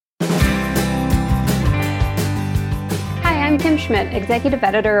I'm Kim Schmidt, Executive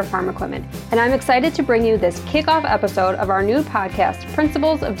Editor of Farm Equipment, and I'm excited to bring you this kickoff episode of our new podcast,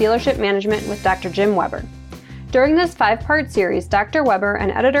 Principles of Dealership Management with Dr. Jim Weber. During this 5-part series, Dr. Weber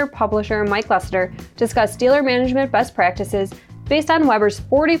and editor-publisher Mike Lessiter discuss dealer management best practices based on Weber's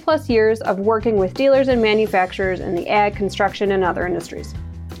 40-plus years of working with dealers and manufacturers in the ag, construction, and other industries.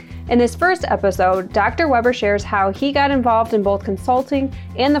 In this first episode, Dr. Weber shares how he got involved in both consulting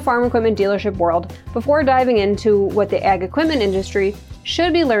and the farm equipment dealership world before diving into what the ag equipment industry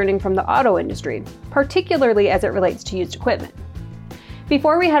should be learning from the auto industry, particularly as it relates to used equipment.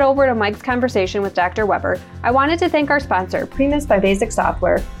 Before we head over to Mike's conversation with Dr. Weber, I wanted to thank our sponsor, Primus by Basic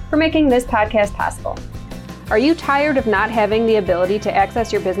Software, for making this podcast possible. Are you tired of not having the ability to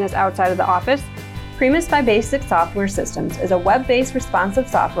access your business outside of the office? Primus by Basic Software Systems is a web-based responsive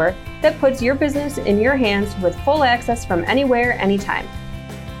software that puts your business in your hands with full access from anywhere, anytime.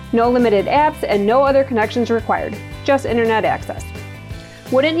 No limited apps and no other connections required, just internet access.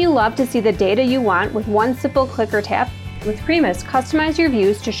 Wouldn't you love to see the data you want with one simple click or tap? With Primus, customize your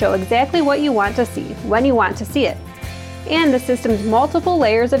views to show exactly what you want to see, when you want to see it. And the system's multiple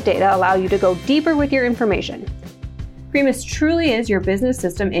layers of data allow you to go deeper with your information. Primus truly is your business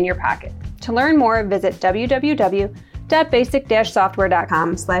system in your pocket. To learn more, visit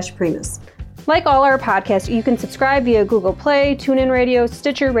www.basic-software.com/Primus. Like all our podcasts, you can subscribe via Google Play, TuneIn Radio,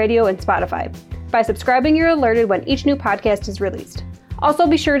 Stitcher Radio, and Spotify. By subscribing, you're alerted when each new podcast is released. Also,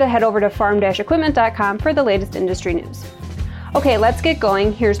 be sure to head over to farm-equipment.com for the latest industry news. Okay, let's get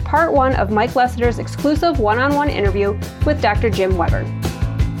going. Here's part 1 of Mike Lessiter's exclusive one-on-one interview with Dr. Jim Weber.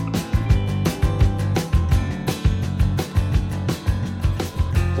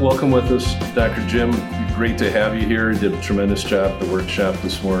 Welcome with us, Dr. Jim. Great to have you here. You did a tremendous job at the workshop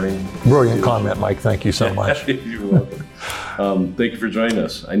this morning. Brilliant comment, Mike. Thank you so much. You're welcome. Thank you for joining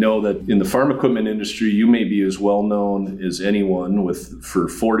us. I know that in the farm equipment industry, you may be as well known as anyone. For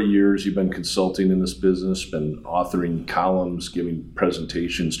 40 years, you've been consulting in this business, been authoring columns, giving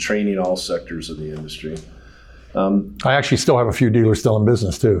presentations, training all sectors of the industry. I actually still have a few dealers still in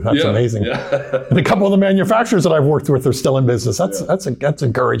business too. That's amazing. Yeah. And a couple of the manufacturers that I've worked with are still in business. That's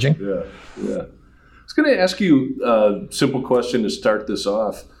encouraging. Yeah. I was going to ask you a simple question to start this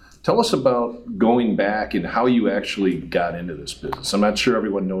off. Tell us about going back and how you actually got into this business. I'm not sure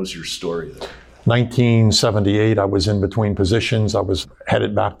everyone knows your story there. 1978, I was in between positions. I was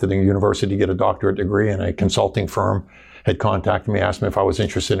headed back to the university to get a doctorate degree, and a consulting firm had contacted me, asked me if I was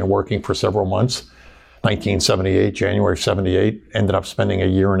interested in working for several months. 1978, January of 78, ended up spending a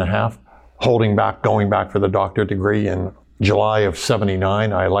year and a half going back for the doctorate degree. In July of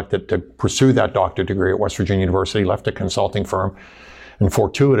 79, I elected to pursue that doctorate degree at West Virginia University, left a consulting firm, and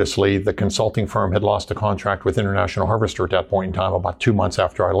fortuitously, the consulting firm had lost a contract with International Harvester at that point in time, about 2 months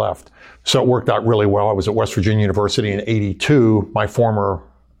after I left. So it worked out really well. I was at West Virginia University in 82. My former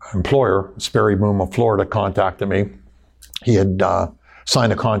employer, Sperry Boom of Florida, contacted me. He had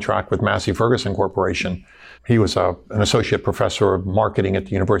signed a contract with Massey Ferguson Corporation. He was an associate professor of marketing at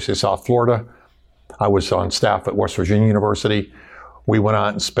the University of South Florida. I was on staff at West Virginia University. We went out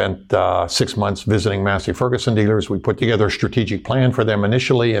and spent 6 months visiting Massey Ferguson dealers. We put together a strategic plan for them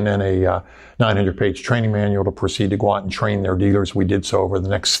initially, and then a 900-page training manual to proceed to go out and train their dealers. We did so over the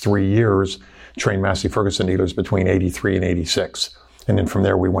next 3 years, trained Massey Ferguson dealers between 83 and 86. And then from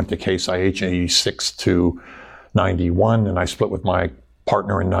there, we went to Case IH in 86 to 91, and I split with my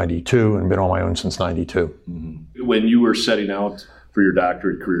partner in 92 and been on my own since 92. Mm-hmm. When you were setting out for your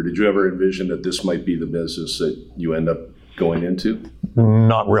doctorate career, did you ever envision that this might be the business that you end up going into?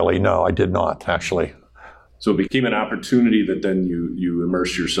 Not really, no, I did not, actually. So it became an opportunity that then you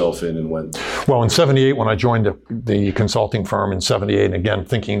immersed yourself in and went. Well, in 78, when I joined the consulting firm in 78, and again,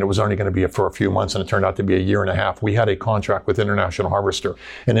 thinking it was only going to be for a few months, and it turned out to be a year and a half, we had a contract with International Harvester.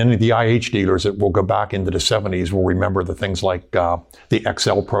 And any of the IH dealers that will go back into the 70s will remember the things like the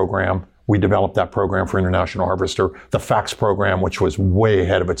XL program. We developed that program for International Harvester, the FAX program, which was way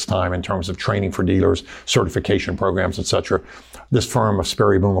ahead of its time in terms of training for dealers, certification programs, etc. This firm of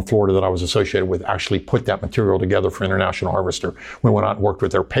Sperry Boom of Florida that I was associated with actually put that material together for International Harvester. We went out and worked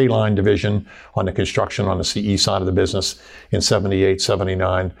with their Payline division on the construction on the CE side of the business in 78,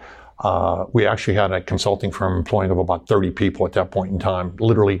 79. We actually had a consulting firm employing of about 30 people at that point in time,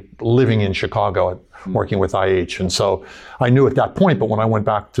 literally living in Chicago, working with IH. And so I knew at that point, but when I went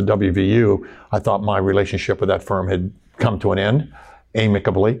back to WVU, I thought my relationship with that firm had come to an end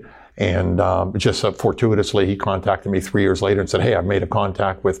amicably. And just fortuitously, he contacted me 3 years later and said, hey, I've made a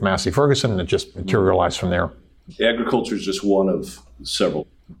contact with Massey Ferguson, and it just materialized from there. Agriculture is just one of several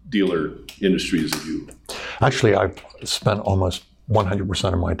dealer industries that you... Actually, I've spent almost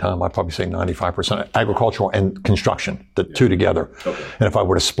 100% of my time. I'd probably say 95%. Agricultural and construction, the two together. Okay. And if I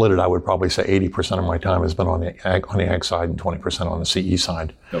were to split it, I would probably say 80% of my time has been on the ag side and 20% on the CE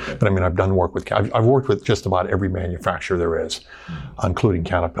side. Okay. But I mean, I've worked with just about every manufacturer there is, including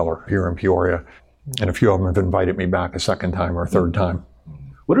Caterpillar here in Peoria. And a few of them have invited me back a second time or a third time.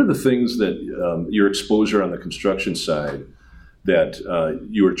 What are the things that your exposure on the construction side that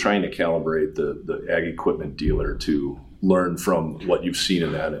you were trying to calibrate the ag equipment dealer to learn from what you've seen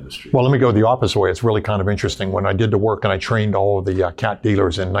in that industry? Well, let me go the opposite way. It's really kind of interesting. When I did the work and I trained all of the CAT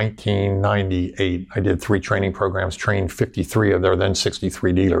dealers in 1998, I did 3 training programs, trained 53 of their then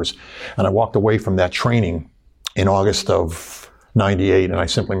 63 dealers. And I walked away from that training in August of 98, and I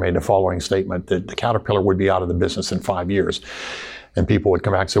simply made the following statement that the Caterpillar would be out of the business in 5 years. And people would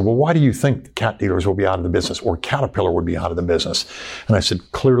come back and say, well, why do you think CAT dealers will be out of the business or Caterpillar would be out of the business? And I said,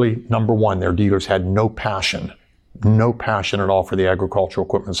 clearly, number one, their dealers had no passion at all for the agricultural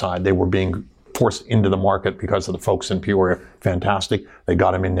equipment side. They were being forced into the market because of the folks in Peoria. Fantastic. They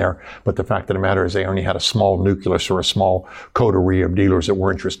got them in there. But the fact of the matter is they only had a small nucleus or a small coterie of dealers that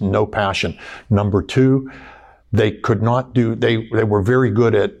were interested. No passion. Number two, they could not do, they were very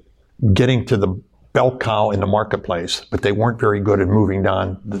good at getting to the bell cow in the marketplace, but they weren't very good at moving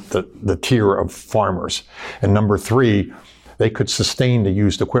down the tier of farmers. And number three, they could sustain the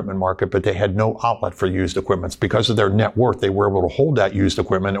used equipment market, but they had no outlet for used equipment. Because of their net worth, they were able to hold that used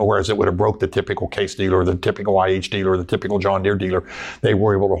equipment, whereas it would have broke the typical Case dealer, the typical IH dealer, the typical John Deere dealer. They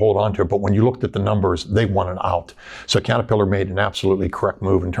were able to hold on to it. But when you looked at the numbers, they wanted out. So Caterpillar made an absolutely correct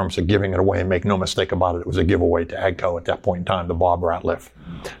move in terms of giving it away, and make no mistake about it, it was a giveaway to AGCO at that point in time, the Bob Ratliff.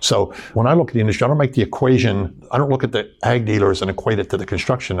 So when I look at the industry, I don't make the equation, I don't look at the ag dealers and equate it to the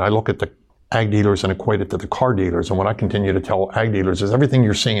construction. I look at the ag dealers and equate it to the car dealers. And what I continue to tell ag dealers is everything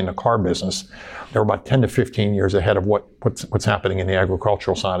you're seeing in the car business, they're about 10 to 15 years ahead of what's happening in the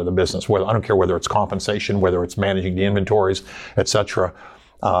agricultural side of the business. I don't care whether it's compensation, whether it's managing the inventories, et cetera.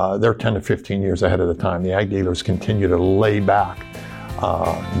 They're 10 to 15 years ahead of the time. The ag dealers continue to lay back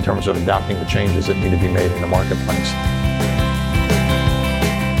in terms of adapting the changes that need to be made in the marketplace.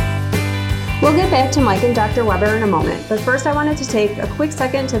 We'll get back to Mike and Dr. Weber in a moment, but first I wanted to take a quick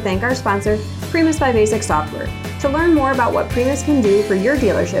second to thank our sponsor, Primus by Basic Software. To learn more about what Primus can do for your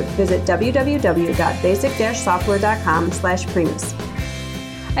dealership, visit www.basic-software.com/Primus.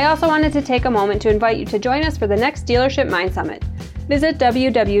 I also wanted to take a moment to invite you to join us for the next Dealership Mind Summit. Visit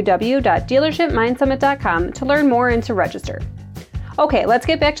www.dealershipmindsummit.com to learn more and to register. Okay, let's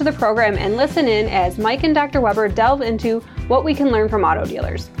get back to the program and listen in as Mike and Dr. Weber delve into what we can learn from auto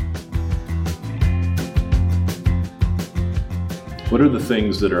dealers. What are the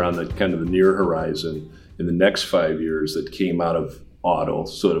things that are on the kind of the near horizon in the next 5 years that came out of auto?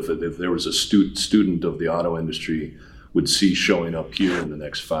 So if there was a student of the auto industry would see showing up here in the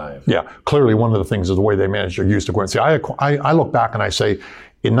next 5? Yeah, clearly one of the things is the way they manage their used equipment. See, I look back and I say,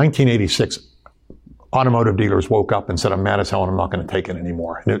 in 1986, automotive dealers woke up and said, I'm mad as hell and I'm not going to take it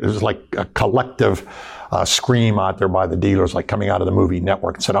anymore. And it was like a collective scream out there by the dealers, like coming out of the movie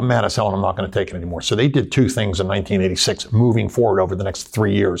Network, and said, I'm mad as hell and I'm not going to take it anymore. So they did two things in 1986, moving forward over the next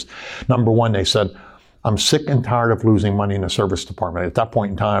 3 years. Number one, they said, I'm sick and tired of losing money in the service department. At that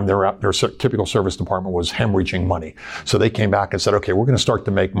point in time, their typical service department was hemorrhaging money. So they came back and said, okay, we're going to start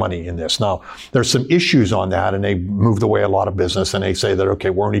to make money in this. Now, there's some issues on that, and they moved away a lot of business, and they say that, okay,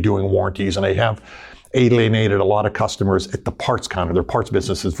 we're only doing warranties, and they have alienated a lot of customers at the parts counter. Their parts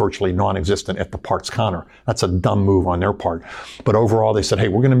business is virtually non-existent at the parts counter. That's a dumb move on their part. But overall, they said, hey,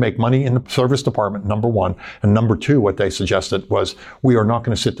 we're going to make money in the service department, number one. And number two, what they suggested was, we are not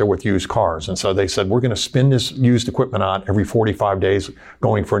going to sit there with used cars. And so they said, we're going to spin this used equipment out every 45 days,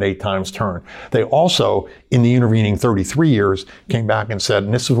 going for an 8 times turn. They also, in the intervening 33 years, came back and said,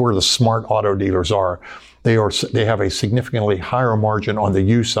 and this is where the smart auto dealers are, they have a significantly higher margin on the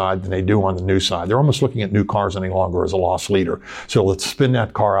used side than they do on the new side. They're almost looking at new cars any longer as a loss leader. So let's spin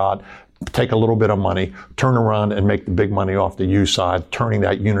that car out, take a little bit of money, turn around and make the big money off the used side, turning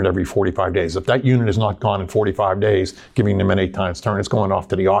that unit every 45 days. If that unit is not gone in 45 days, giving them an 8 times turn, it's going off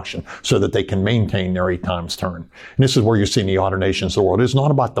to the auction so that they can maintain their 8 times turn. And this is where you're seeing the AutoNations of the world. It's not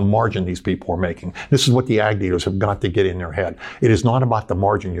about the margin these people are making. This is what the ag dealers have got to get in their head. It is not about the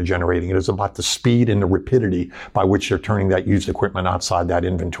margin you're generating. It is about the speed and the rapidity by which they're turning that used equipment outside that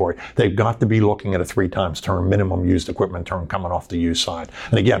inventory. They've got to be looking at a 3 times turn, minimum used equipment turn coming off the used side.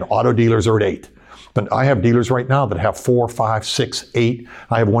 And again, auto dealers are at 8. But I have dealers right now that have 4, 5, 6, 8.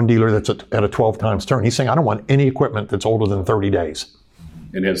 I have one dealer that's at a 12 times turn. He's saying, I don't want any equipment that's older than 30 days.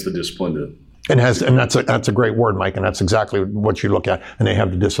 And has the discipline And that's a great word, Mike, and that's exactly what you look at, and they have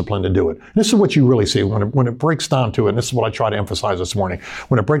the discipline to do it. And this is what you really see when it breaks down to it, and this is what I try to emphasize this morning.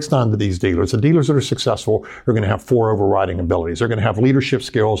 When it breaks down to these dealers, the dealers that are successful are going to have 4 overriding abilities. They're going to have leadership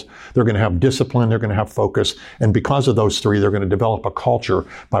skills, they're going to have discipline, they're going to have focus, and because of those 3, they're going to develop a culture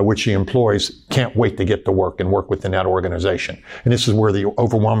by which the employees can't wait to get to work and work within that organization. And this is where the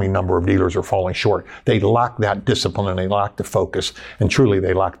overwhelming number of dealers are falling short. They lack that discipline and they lack the focus, and truly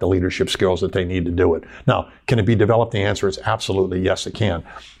they lack the leadership skills that they need to do it. Now, can it be developed? The answer is absolutely yes, it can.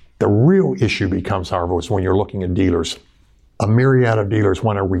 The real issue becomes, however, is when you're looking at dealers. A myriad of dealers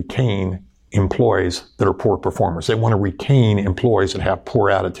want to retain employees that are poor performers. They want to retain employees that have poor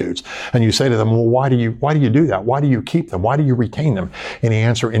attitudes. And you say to them, well, why do you do that? Why do you keep them? Why do you retain them? And the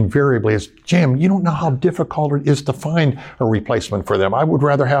answer invariably is, Jim, you don't know how difficult it is to find a replacement for them. I would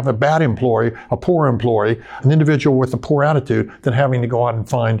rather have a bad employee, a poor employee, an individual with a poor attitude than having to go out and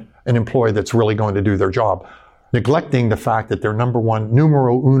find an employee that's really going to do their job. Neglecting the fact that their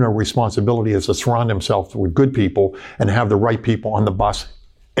numero uno responsibility is to surround themselves with good people and have the right people on the bus,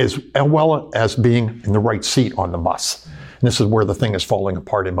 as well as being in the right seat on the bus. And this is where the thing is falling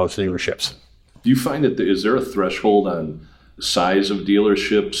apart in most dealerships. Do you find that is there a threshold on size of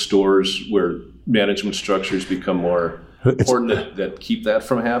dealership stores where management structures become more important that keep that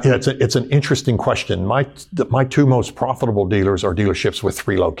from happening? Yeah, it's an interesting question. My 2 most profitable dealers are dealerships with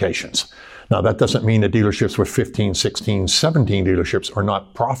 3 locations. Now, that doesn't mean that dealerships with 15, 16, 17 dealerships are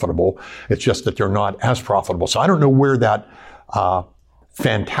not profitable. It's just that they're not as profitable. So I don't know where that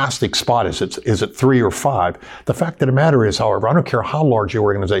fantastic spot is. Is it 3 or 5? The fact of the matter is, however, I don't care how large your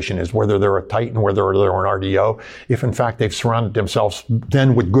organization is, whether they're a Titan, whether they're an RDO, if in fact they've surrounded themselves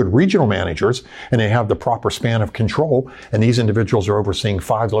then with good regional managers and they have the proper span of control, and these individuals are overseeing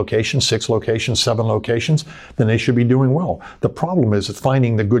 5 locations, 6 locations, 7 locations, then they should be doing well. The problem is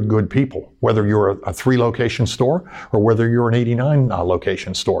finding the good people, whether you're a 3 location store or whether you're an 89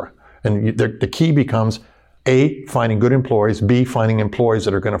 location store. And the key becomes A, finding good employees, B, finding employees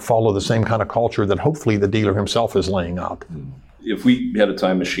that are going to follow the same kind of culture that hopefully the dealer himself is laying out. If we had a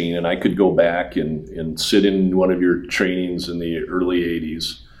time machine and I could go back and sit in one of your trainings in the early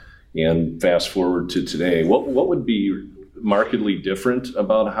 80s and fast forward to today, what would be markedly different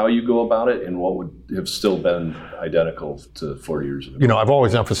about how you go about it, and what would have still been identical to 4 years ago? You know, I've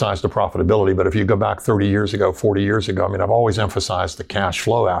always emphasized the profitability, but if you go back 30 years ago, 40 years ago, I mean, I've always emphasized the cash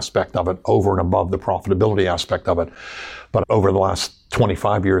flow aspect of it over and above the profitability aspect of it. But over the last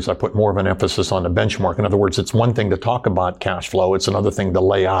 25 years, I put more of an emphasis on the benchmark. In other words, it's one thing to talk about cash flow. It's another thing to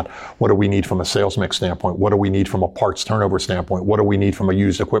lay out what do we need from a sales mix standpoint? What do we need from a parts turnover standpoint? What do we need from a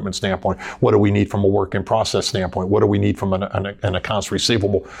used equipment standpoint? What do we need from a work in process standpoint? What do we need from an accounts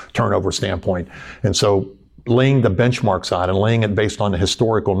receivable turnover standpoint? And so laying the benchmarks out and laying it based on the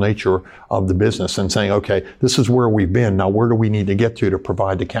historical nature of the business and saying, okay, this is where we've been. Now, where do we need to get to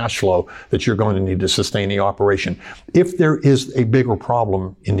provide the cash flow that you're going to need to sustain the operation? If there is a bigger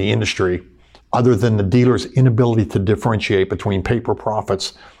problem in the industry, other than the dealer's inability to differentiate between paper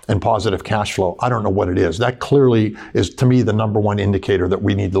profits and positive cash flow, I don't know what it is. That clearly is, to me, the number one indicator that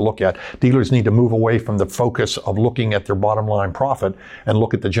we need to look at. Dealers need to move away from the focus of looking at their bottom line profit and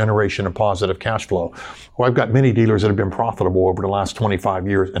look at the generation of positive cash flow. Well, I've got many dealers that have been profitable over the last 25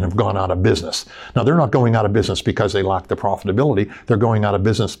 years and have gone out of business. Now, they're not going out of business because they lack the profitability. They're going out of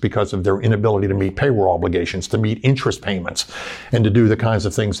business because of their inability to meet payroll obligations, to meet interest payments, and to do the kinds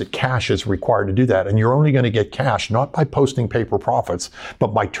of things that cash is required to do that. And you're only going to get cash not by posting paper profits, but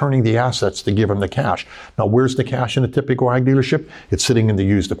by turning the assets to give them the cash. Now, where's the cash in a typical ag dealership? It's sitting in the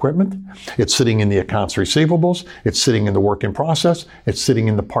used equipment. It's sitting in the accounts receivables. It's sitting in the work in process. It's sitting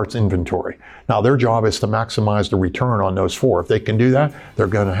in the parts inventory. Now, their job is to maximize the return on those 4. If they can do that, they're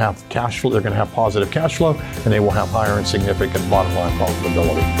going to have cash flow. They're going to have positive cash flow, and they will have higher and significant bottom line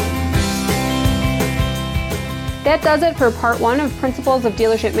profitability. That does it for part 1 of Principles of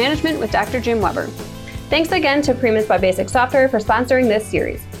Dealership Management with Dr. Jim Weber. Thanks again to Primus by Basic Software for sponsoring this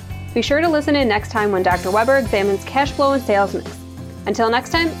series. Be sure to listen in next time when Dr. Weber examines cash flow and sales mix. Until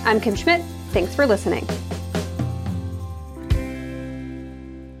next time, I'm Kim Schmidt. Thanks for listening.